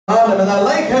him, and I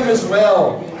like him as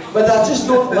well. But I just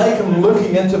don't like him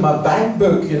looking into my bank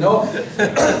book, you know.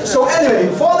 So anyway,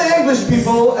 for the English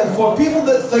people, and for people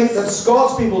that think that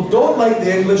Scots people don't like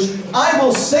the English, I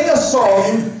will sing a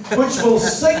song which will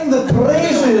sing the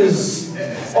praises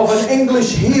of an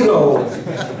English hero.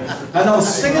 And I'll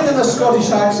sing it in a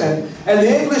Scottish accent. And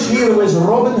the English hero is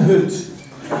Robin Hood.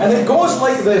 And it goes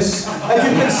like this. And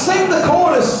you can sing the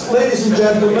chorus, ladies and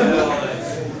gentlemen.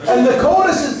 And the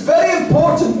chorus is very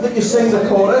important that you sing the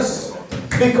chorus.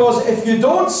 Because if you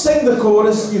don't sing the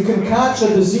chorus, you can catch a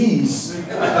disease.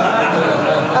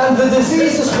 And the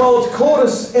disease is called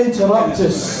chorus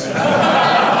interruptus.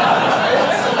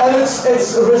 And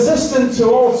it's resistant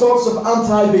to all sorts of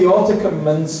antibioticum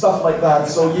and stuff like that.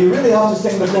 So you really have to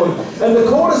sing the chorus. And the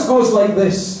chorus goes like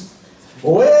this.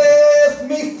 With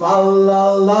me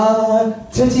fa-la-la,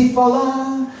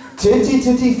 titty-fa-la,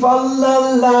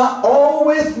 titty-titty-fa-la-la. Oh,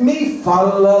 with me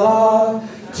fa-la-la,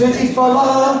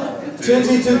 titty-fa-la,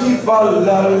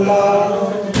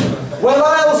 titty-titty-fa-la-la. Well,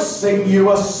 I'll sing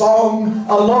you a song,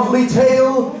 a lovely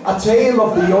tale, a tale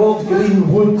of the old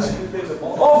green wood,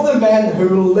 of the men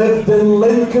who lived in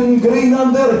Lincoln Green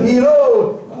and their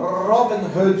hero, Robin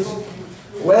Hood.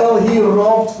 Well, he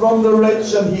robbed from the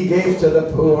rich and he gave to the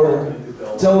poor,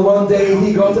 till one day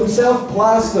he got himself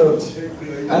plastered.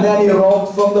 And then he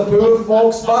robbed from the poor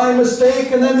folks by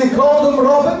mistake, and then they called him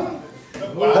Robin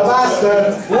the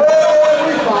bastard. Well,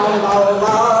 we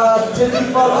fa-la-la,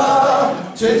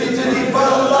 titty-fa-la,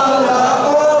 titty-titty-fa-la-la.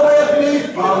 Oh, with me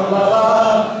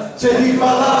fa-la-la,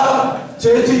 titty-fa-la,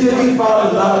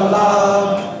 titty-titty-fa-la-la.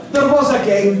 There was a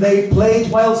game they played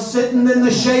while sitting in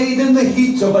the shade in the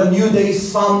heat of a new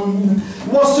day's sun,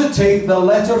 was to take the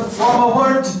letter from a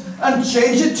word and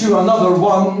change it to another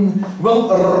one. Well,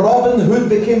 Robin Hood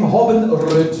became Hobbin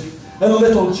Rood, and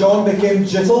Little John became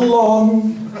Jittle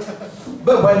Long.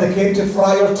 But when they came to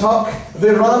Friar Tuck, they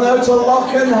ran out of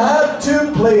luck and had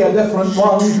to play a different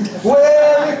one.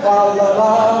 Well,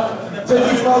 fa-la-la,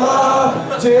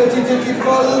 titty-fa-la,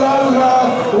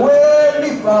 titty-titty-fa-la-la. Well,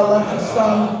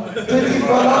 fa-la-la,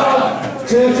 titty-fa-la,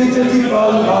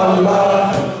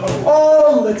 titty-titty-fa-la-la.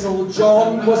 Oh, Little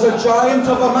John was a giant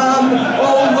of a man,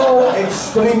 although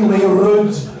extremely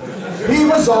rude. He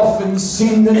was often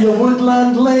seen in the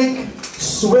woodland lake,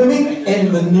 swimming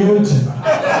in the nude.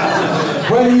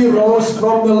 When he rose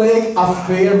from the lake, a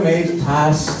fair maid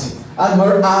passed, and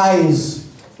her eyes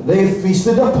they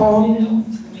feasted upon.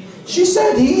 She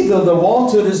said, either the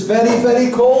water is very, very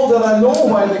cold, and I know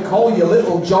why they call you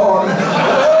Little John.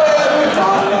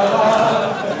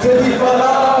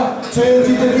 Titty-fa-la,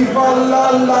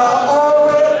 titty-titty-fa-la-la, oh,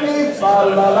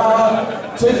 titty-fa-la-la,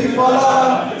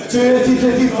 titty-fa-la,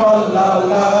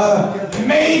 titty-titty-fa-la-la.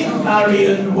 Maid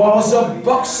Marian was a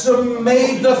buxom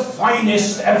maid, the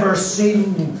finest ever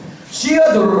seen. She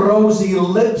had rosy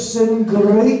lips and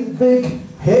great big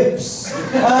hips,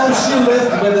 and she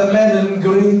lived with the men in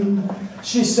green.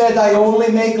 She said, I only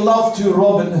make love to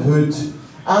Robin Hood,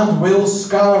 and Will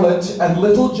Scarlet, and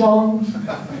Little John.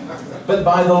 But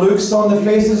by the looks on the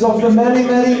faces of the merry,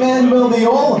 merry men, well, they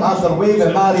all had their way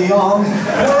to marry on.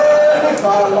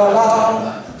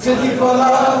 Fa-la-la,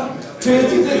 titty-fa-la,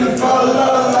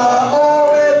 titty-titty-fa-la-la, oh,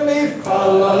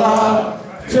 fa-la-la,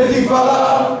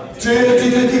 titty-fa-la,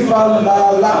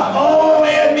 titty-titty-fa-la-la, oh,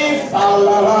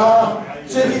 fa-la-la,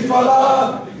 titty-fa-la,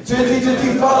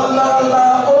 titty-titty-fa-la-la,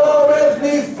 oh,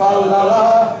 fa-la-la,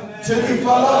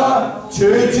 titty-fa-la,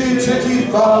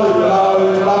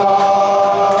 titty-titty-fa-la-la.